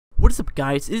What is up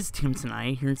guys, it is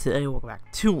TMTwoNineEight here today. Welcome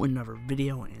back to another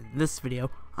video. In this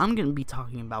video, I'm going to be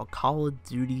talking about Call of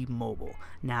Duty Mobile.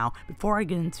 Now, before I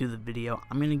get into the video,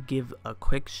 I'm going to give a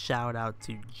quick shout out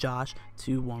to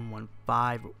Josh2115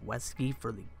 Wesky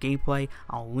for the gameplay.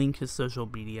 I'll link his social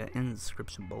media in the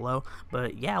description below,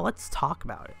 but yeah, let's talk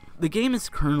about it. The game is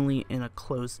currently in a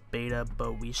closed beta,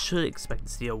 but we should expect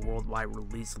to see a worldwide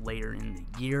release later in the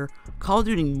year. Call of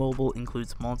Duty Mobile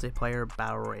includes multiplayer,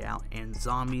 battle royale, and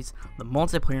zombies. The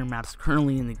multiplayer maps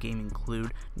currently in the game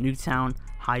include Nuketown,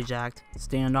 Hijacked,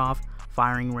 Standoff,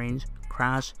 Firing Range,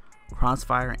 Crash,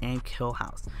 Crossfire, and Kill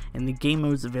House. And the game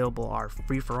modes available are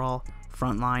Free For All,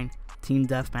 Frontline, Team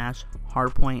Deathmatch,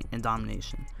 Hardpoint, and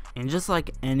Domination. And just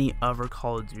like any other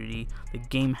Call of Duty, the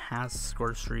game has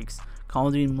score streaks. Call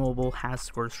of Duty Mobile has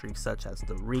score streaks such as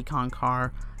the Recon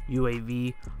Car,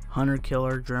 UAV, Hunter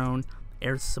Killer Drone,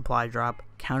 Air Supply Drop,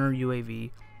 Counter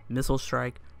UAV, Missile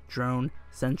Strike, Drone,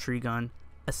 Sentry Gun,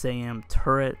 SAM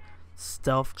Turret,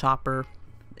 Stealth Chopper,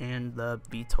 and the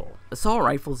VTOL. Assault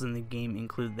rifles in the game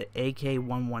include the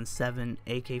AK-117,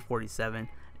 AK-47,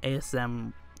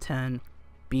 ASM-10,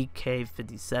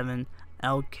 BK-57,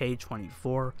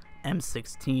 LK-24,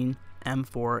 M16,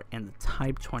 M4, and the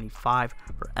Type 25.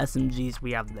 For SMGs,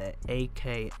 we have the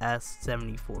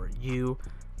AKS-74U,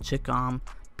 Chicom,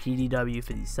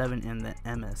 PDW-57, and the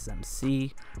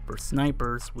MSMC. For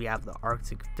snipers, we have the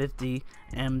Arctic 50,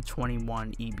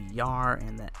 M21EBR,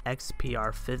 and the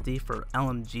XPR-50. For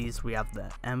LMGs, we have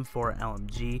the M4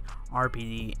 LMG,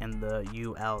 RPD, and the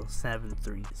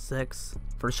UL-736.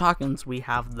 For shotguns, we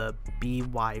have the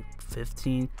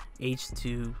BY-15,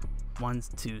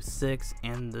 H2126,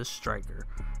 and the Striker.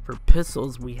 For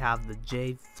pistols, we have the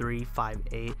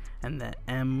J358 and the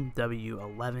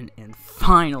MW11, and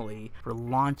finally, for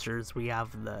launchers, we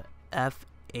have the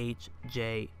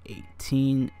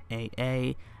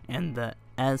FHJ18AA and the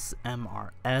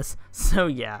SMRS. So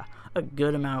yeah, a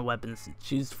good amount of weapons to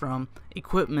choose from.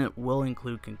 Equipment will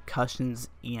include concussions,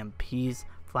 EMPs,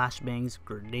 flashbangs,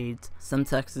 grenades,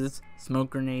 semtexes, smoke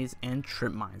grenades, and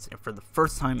trip mines. And for the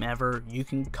first time ever, you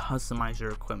can customize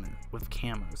your equipment with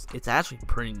camos. It's actually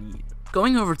pretty neat.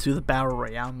 Going over to the battle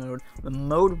royale mode, the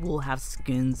mode will have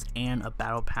skins and a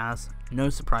battle pass. No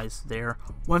surprise there.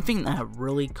 One thing that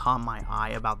really caught my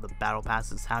eye about the battle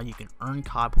pass is how you can earn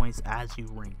COD points as you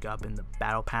rank up in the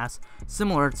battle pass,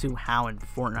 similar to how in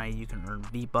Fortnite you can earn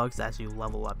V-Bucks as you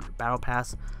level up your battle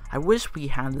pass. I wish we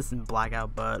had this in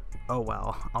Blackout, but oh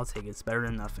well, I'll take it. It's better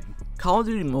than nothing. Call of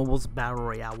Duty Mobile's battle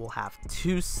royale will have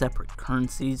two separate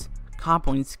currencies. COD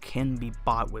points can be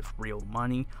bought with real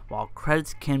money, while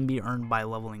credits can be earned by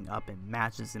leveling up in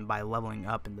matches and by leveling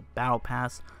up in the battle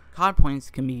pass. COD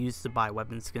points can be used to buy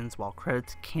weapon skins, while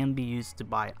credits can be used to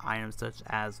buy items such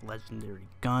as legendary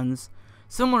guns.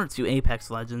 Similar to Apex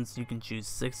Legends, you can choose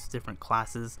 6 different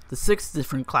classes. The 6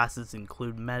 different classes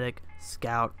include Medic,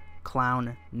 Scout,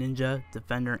 Clown, Ninja,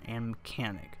 Defender, and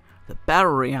Mechanic. The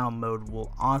Battle Royale mode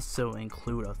will also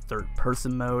include a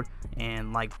third-person mode,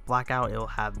 and like Blackout, it'll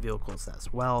have vehicles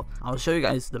as well. I'll show you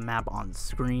guys the map on the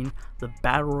screen. The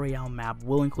Battle Royale map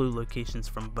will include locations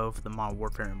from both the Modern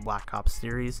Warfare and Black Ops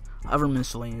series. Other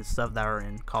miscellaneous stuff that are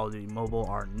in Call of Duty Mobile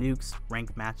are nukes,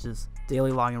 ranked matches,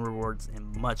 daily login rewards,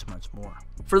 and much more.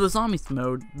 For the Zombies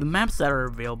mode, the maps that are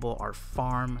available are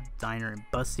Farm, Diner, and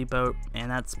Bus Depot, and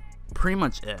that's pretty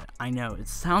much it. I know, it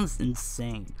sounds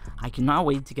insane. I cannot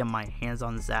wait to get my hands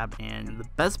on this app, and the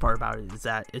best part about it is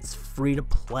that it's free to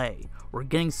play. We're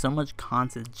getting so much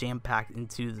content jam-packed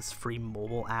into this free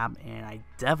mobile app, and I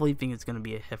definitely think it's going to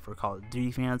be a hit for Call of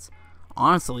Duty fans.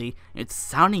 Honestly, it's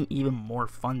sounding even more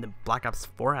fun than Black Ops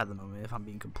 4 at the moment, if I'm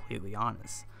being completely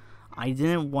honest. I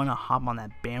didn't want to hop on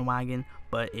that bandwagon,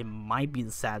 but it might be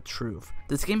the sad truth.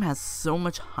 This game has so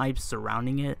much hype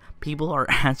surrounding it, people are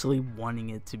actually wanting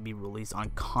it to be released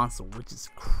on console, which is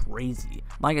crazy.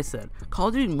 Like I said, Call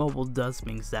of Duty Mobile does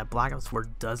things that Black Ops 4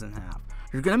 doesn't have.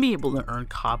 You're going to be able to earn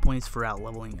COD points throughout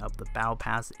leveling up the battle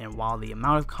pass, and while the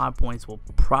amount of COD points will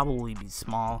probably be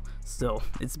small, still,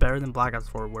 it's better than Black Ops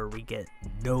 4 where we get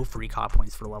no free COD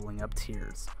points for leveling up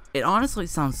tiers. It honestly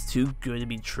sounds too good to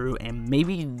be true, and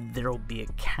maybe there'll be a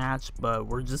catch, but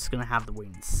we're just gonna have to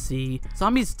wait and see.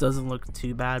 Zombies doesn't look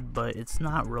too bad, but it's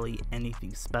not really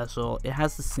anything special. It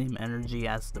has the same energy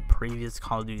as the previous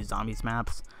Call of Duty Zombies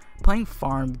maps. Playing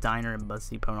Farm, Diner, and Bus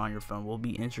Depot on your phone will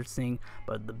be interesting,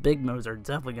 but the big modes are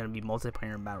definitely going to be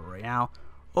multiplayer and Battle Royale.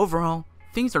 Overall,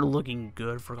 things are looking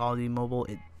good for Call of Duty Mobile.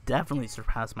 It definitely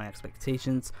surpassed my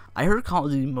expectations. I heard Call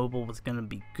of Duty Mobile was going to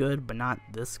be good, but not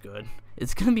this good.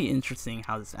 It's going to be interesting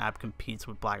how this app competes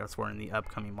with Black Ops 4 in the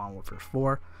upcoming Modern Warfare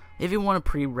 4. If you want to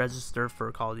pre-register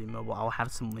for Call of Duty Mobile, I'll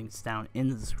have some links down in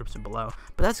the description below.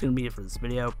 But that's going to be it for this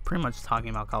video, pretty much talking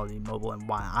about Call of Duty Mobile and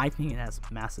why I think it has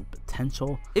massive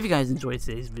potential. If you guys enjoyed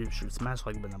today's video, be sure to smash the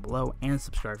like button down below and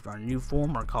subscribe for our new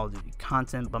form or Call of Duty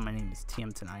content. But my name is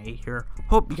TMTwoNineEight here.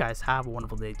 Hope you guys have a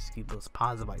wonderful day. Just keep those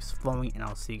positive vibes flowing, and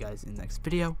I'll see you guys in the next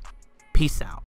video. Peace out.